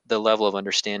elevating the level of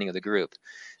understanding of the group,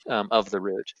 of the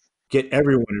route. Get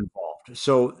everyone involved.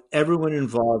 So everyone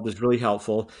involved is really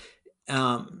helpful.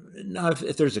 Now,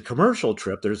 if there's a commercial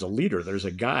trip, there's a leader, there's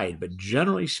a guide, but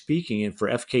generally speaking, and for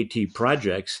FKT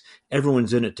projects,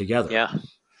 everyone's in it together. Yeah.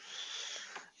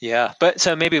 Yeah, but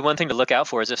so maybe one thing to look out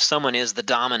for is if someone is the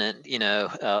dominant,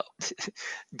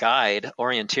 guide,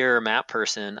 orienteer, map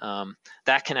person,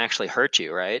 that can actually hurt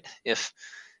you, right?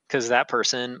 Because that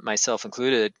person, myself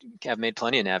included, have made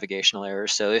plenty of navigational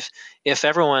errors. So if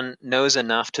everyone knows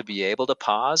enough to be able to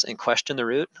pause and question the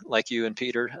route, like you and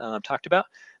Peter talked about,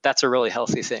 that's a really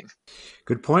healthy thing.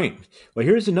 Good point. Well,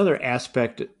 here's another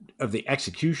aspect of the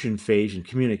execution phase and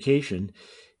communication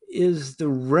is the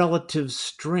relative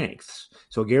strengths.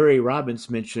 So Gary Robbins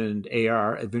mentioned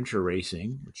AR, adventure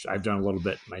racing, which I've done a little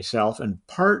bit myself, and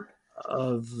part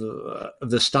of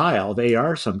the style of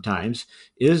AR sometimes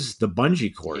is the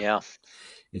bungee cord. Yeah.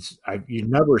 You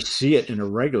never see it in a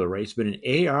regular race, but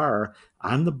in AR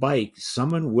on the bike,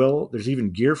 someone will, there's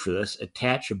even gear for this,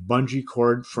 attach a bungee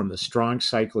cord from the strong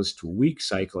cyclist to a weak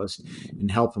cyclist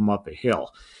and help them up a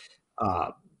hill.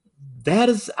 That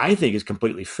is, I think, is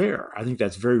completely fair. I think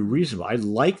that's very reasonable. I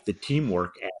like the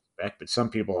teamwork aspect, but some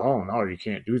people, oh no, you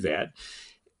can't do that.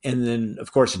 And then,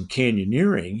 of course, in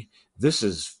canyoneering, this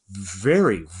is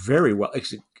very, very well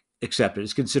accepted.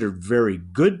 It's considered very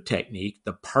good technique,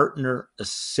 the partner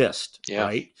assist, Yeah.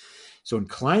 right? So in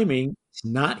climbing, it's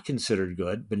not considered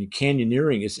good, but in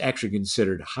canyoneering, it's actually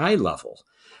considered high level.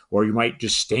 Or you might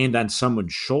just stand on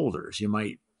someone's shoulders. You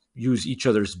might use each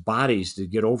other's bodies to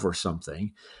get over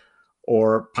something,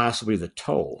 or possibly the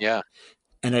toe. Yeah.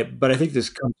 But I think this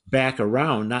comes back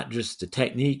around, not just the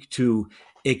technique, to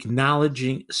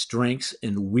acknowledging strengths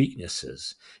and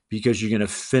weaknesses, because you're going to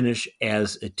finish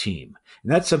as a team.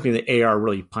 And that's something that AR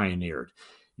really pioneered.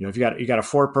 If you got a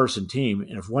 4-person team,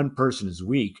 and if one person is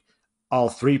weak, all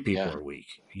 3 people are weak.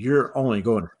 You're only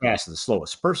going fast as the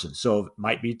slowest person. So it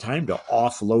might be time to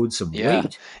offload some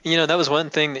weight. That was one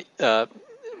thing that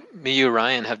me, you,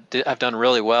 Ryan have done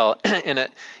really well. And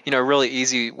a really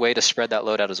easy way to spread that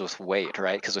load out is with weight,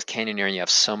 right? Because with canyoneering, you have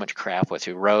so much crap with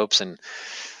you, ropes and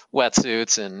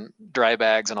wetsuits and dry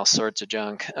bags and all sorts of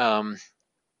junk.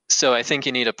 So I think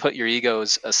you need to put your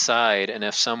egos aside, and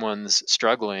if someone's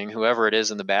struggling, whoever it is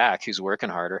in the back who's working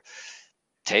harder,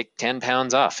 take 10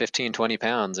 pounds off, 15, 20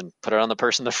 pounds, and put it on the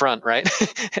person in the front, right?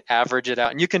 Average it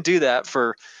out. And you can do that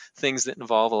for things that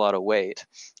involve a lot of weight.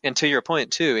 And to your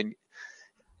point too, and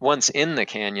once in the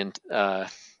canyon,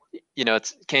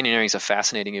 canyoneering is a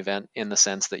fascinating event in the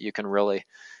sense that you can really,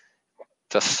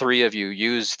 the 3 of you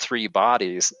use 3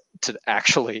 bodies to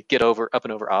actually get up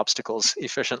and over obstacles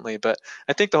efficiently. But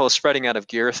I think the whole spreading out of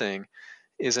gear thing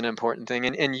is an important thing.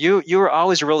 And you were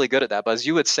always really good at that, Buzz.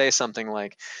 You would say something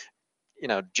like,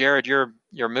 Jared, you're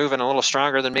moving a little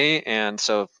stronger than me, and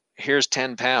so here's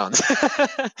 10 pounds.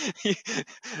 I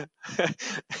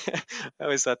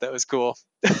always thought that was cool.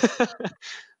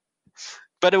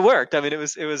 But it worked. I mean, it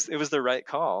was the right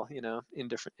call, in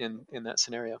that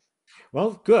scenario.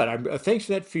 Well, good. Thanks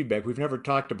for that feedback. We've never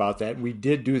talked about that. We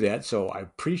did do that, so I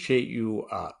appreciate you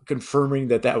confirming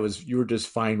that you were just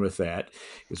fine with that,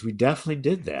 because we definitely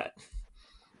did that.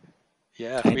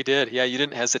 Yeah, we did. Yeah, you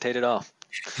didn't hesitate at all.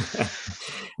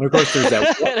 And of course, there's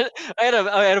that.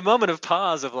 I had a moment of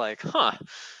pause of like,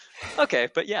 okay,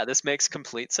 but yeah, this makes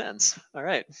complete sense. All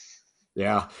right.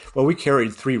 Yeah. Well, we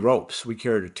carried 3 ropes. We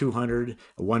carried a 200,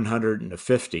 a 100, and a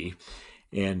 50,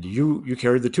 and you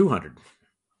carried the 200.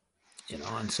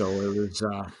 And so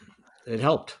it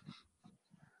helped.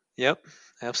 Yep,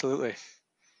 absolutely.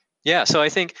 Yeah, so I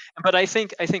think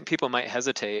people might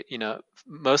hesitate,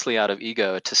 mostly out of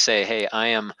ego, to say, hey, I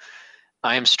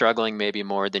am struggling maybe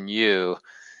more than you.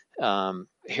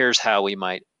 Here's how we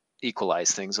might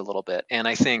equalize things a little bit. And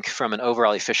I think from an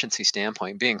overall efficiency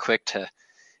standpoint, being quick to,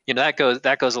 that goes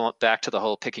back to the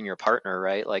whole picking your partner,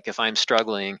 right? Like if I'm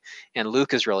struggling and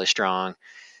Luke is really strong,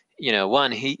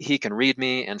 one, he can read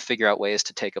me and figure out ways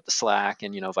to take up the slack,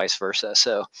 and vice versa.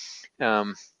 So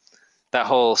that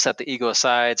whole set the ego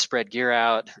aside, spread gear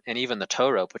out, and even the tow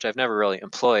rope, which I've never really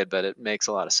employed, but it makes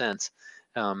a lot of sense.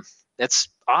 It's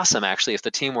awesome actually if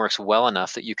the team works well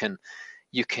enough that you can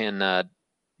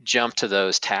jump to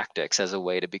those tactics as a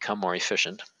way to become more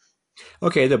efficient.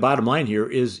 Okay, the bottom line here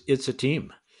is it's a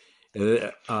team.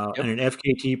 Yep. In an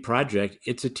FKT project,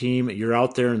 it's a team. You're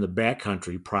out there in the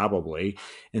backcountry probably,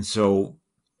 and so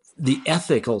the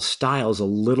ethical style is a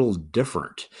little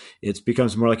different. It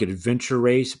becomes more like an adventure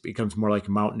race. It becomes more like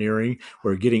mountaineering,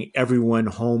 where getting everyone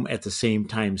home at the same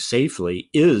time safely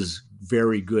is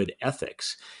very good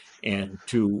ethics. And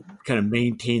to kind of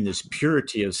maintain this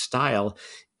purity of style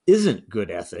isn't good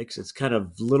ethics. It's kind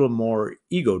of a little more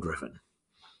ego driven.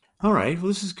 All right. Well,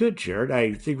 this is good, Jared.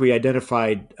 I think we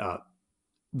identified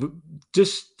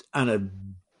just on a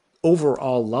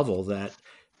overall level that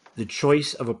the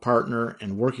choice of a partner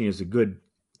and working as a good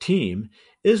team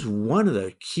is one of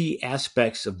the key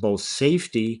aspects of both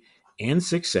safety and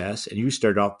success. And you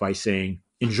start off by saying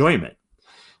enjoyment.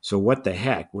 So what the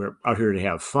heck? We're out here to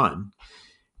have fun.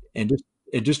 And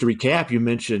just to recap, you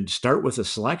mentioned start with a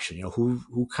selection.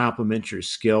 Who complements your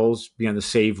skills, be on the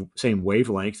same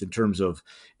wavelength in terms of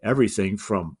everything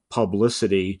from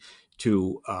publicity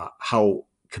to how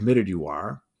committed you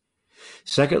are.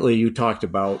 Secondly, you talked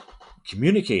about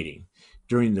communicating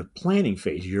during the planning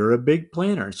phase. You're a big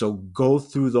planner, so go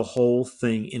through the whole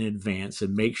thing in advance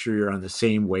and make sure you're on the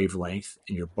same wavelength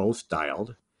and you're both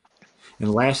dialed.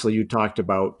 And lastly, you talked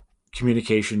about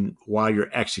communication while you're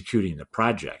executing the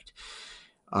project.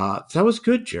 That was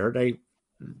good, Jared.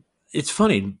 It's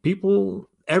funny,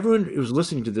 everyone who's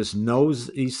listening to this knows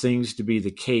these things to be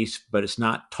the case, but it's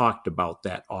not talked about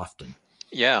that often.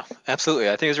 Yeah, absolutely.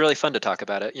 I think it was really fun to talk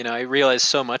about it. I realize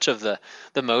so much of the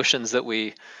motions that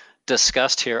we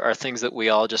discussed here are things that we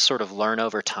all just sort of learn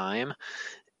over time,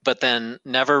 but then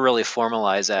never really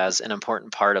formalize as an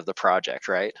important part of the project,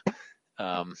 right?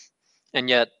 And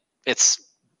yet it's,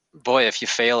 boy, if you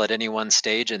fail at any one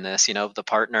stage in this, the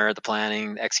partner, the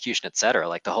planning, the execution, et cetera,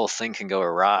 like the whole thing can go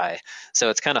awry. So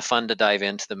it's kind of fun to dive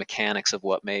into the mechanics of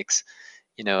what makes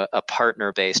a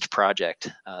partner-based project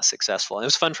successful. And it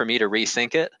was fun for me to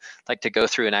rethink it, like to go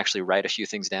through and actually write a few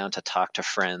things down, to talk to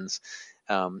friends.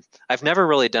 I've never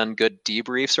really done good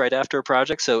debriefs right after a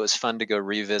project, so it was fun to go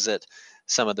revisit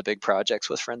some of the big projects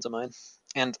with friends of mine.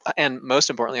 And most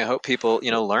importantly, I hope people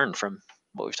learn from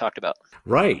what we've talked about.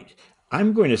 Right.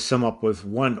 I'm going to sum up with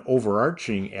one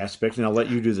overarching aspect, and I'll let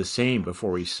you do the same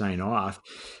before we sign off.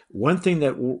 One thing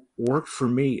that worked for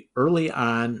me early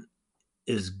on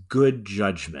is good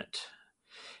judgment.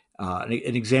 An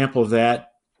example of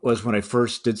that was when I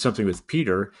first did something with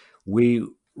Peter. We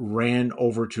ran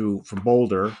over from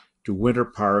Boulder to Winter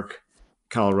Park,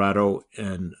 Colorado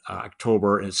in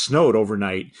October, and it snowed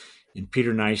overnight. And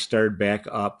Peter and I started back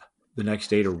up the next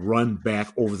day to run back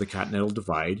over the Continental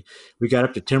Divide. We got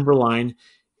up to Timberline,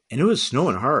 and it was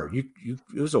snowing hard. It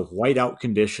was a whiteout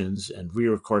conditions, and we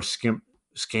were, of course,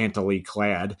 scantily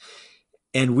clad.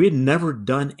 And we had never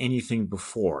done anything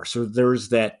before. So there's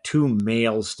that two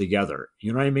males together.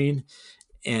 You know what I mean?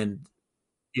 And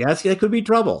yeah, that could be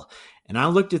trouble. And I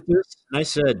looked at this and I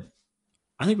said,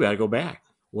 I think we ought to go back.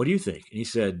 What do you think? And he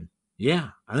said, yeah,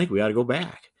 I think we ought to go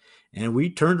back. And we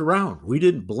turned around. We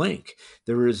didn't blink.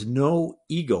 There was no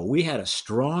ego. We had a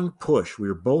strong push. We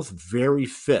were both very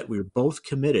fit. We were both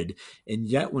committed. And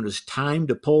yet, when it was time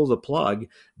to pull the plug,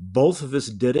 both of us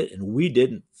did it, and we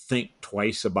didn't think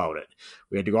twice about it.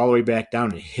 We had to go all the way back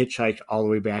down and hitchhike all the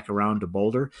way back around to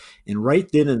Boulder. And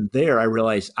right then and there, I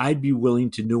realized I'd be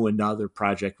willing to do another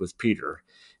project with Peter,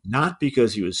 not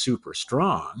because he was super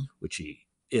strong, which he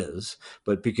is,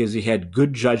 but because he had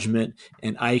good judgment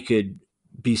and I could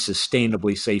be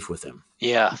sustainably safe with him.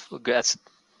 Yeah, that's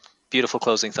beautiful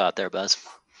closing thought there, Buzz.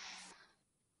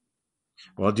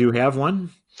 Well, do you have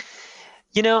one?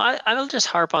 I'll just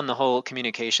harp on the whole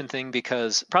communication thing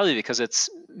because it's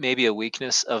maybe a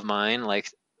weakness of mine,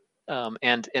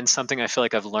 and something I feel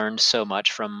like I've learned so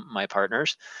much from my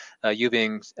partners, you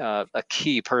being a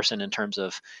key person in terms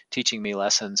of teaching me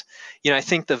lessons. I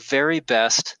think the very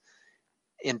best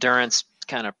endurance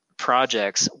kind of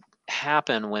projects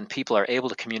happen when people are able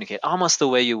to communicate almost the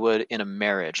way you would in a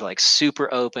marriage, like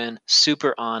super open,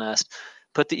 super honest,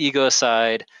 put the ego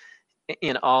aside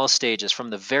in all stages, from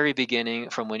the very beginning,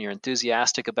 from when you're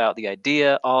enthusiastic about the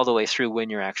idea all the way through when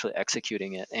you're actually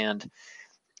executing it. And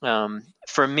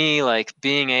for me, like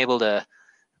being able to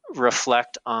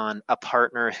reflect on a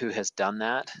partner who has done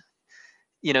that,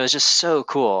 is just so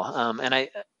cool. And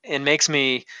it makes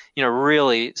me,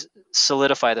 really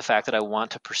solidify the fact that I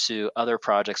want to pursue other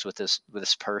projects with this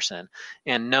person,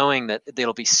 and knowing that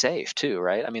they'll be safe too,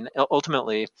 right? I mean,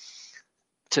 ultimately,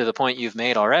 to the point you've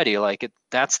made already,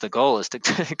 that's the goal, is to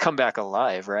come back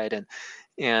alive, right?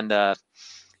 And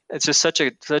it's just such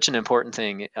an important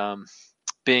thing,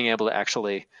 being able to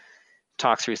actually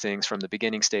talk through things from the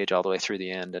beginning stage all the way through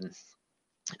the end, and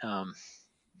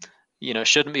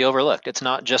shouldn't be overlooked. It's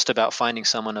not just about finding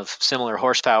someone of similar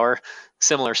horsepower,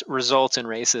 similar results in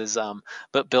races,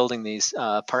 but building these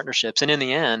partnerships. And in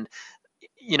the end,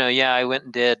 I went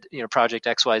and did Project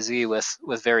XYZ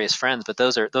with various friends, but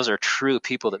those are true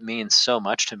people that mean so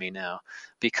much to me now,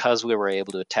 because we were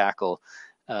able to tackle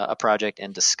a project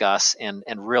and discuss and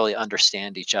really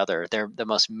understand each other. They're the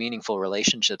most meaningful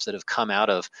relationships that have come out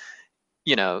of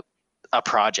a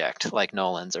project like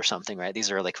Nolan's or something, right?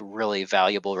 These are like really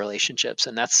valuable relationships,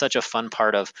 and that's such a fun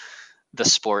part of the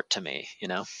sport to me,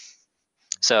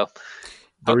 So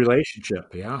the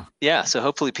relationship, yeah. So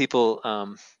hopefully people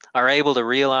are able to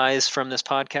realize from this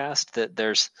podcast that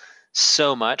there's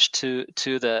so much to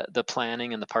the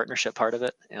planning and the partnership part of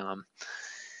it,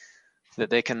 that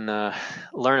they can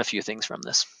learn a few things from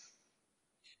this.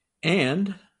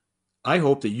 And I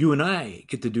hope that you and I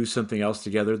get to do something else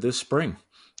together this spring.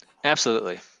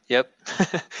 Absolutely. Yep.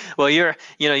 Well, you're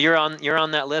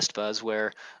on that list, Buzz,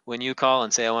 where when you call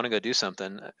and say, I want to go do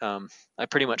something, I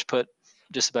pretty much put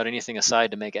just about anything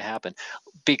aside to make it happen,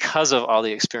 because of all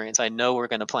the experience. I know we're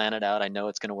going to plan it out. I know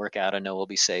it's going to work out. I know we'll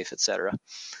be safe, etc.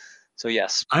 So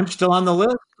yes. I'm still on the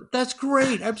list. That's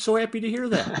great. I'm so happy to hear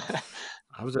that.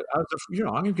 I'm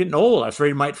getting old. I was afraid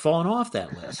I might have fallen off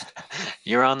that list.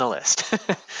 You're on the list.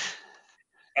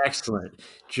 Excellent.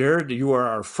 Jared, you are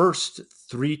our first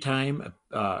 3-time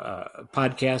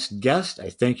podcast guest. I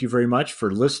thank you very much. For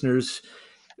listeners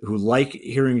who like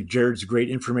hearing Jared's great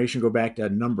information, go back to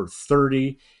number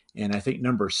 30. And I think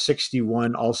number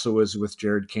 61 also is with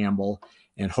Jared Campbell.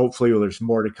 And hopefully there's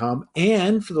more to come.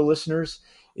 And for the listeners,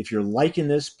 if you're liking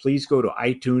this, please go to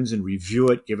iTunes and review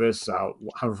it. Give us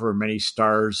however many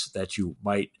stars that you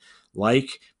might like,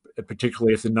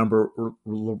 particularly if the number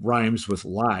rhymes with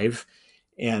live.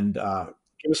 And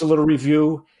give us a little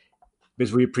review,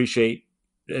 because we appreciate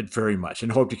it very much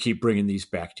and hope to keep bringing these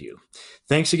back to you.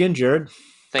 Thanks again, Jared.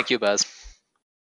 Thank you, Buzz.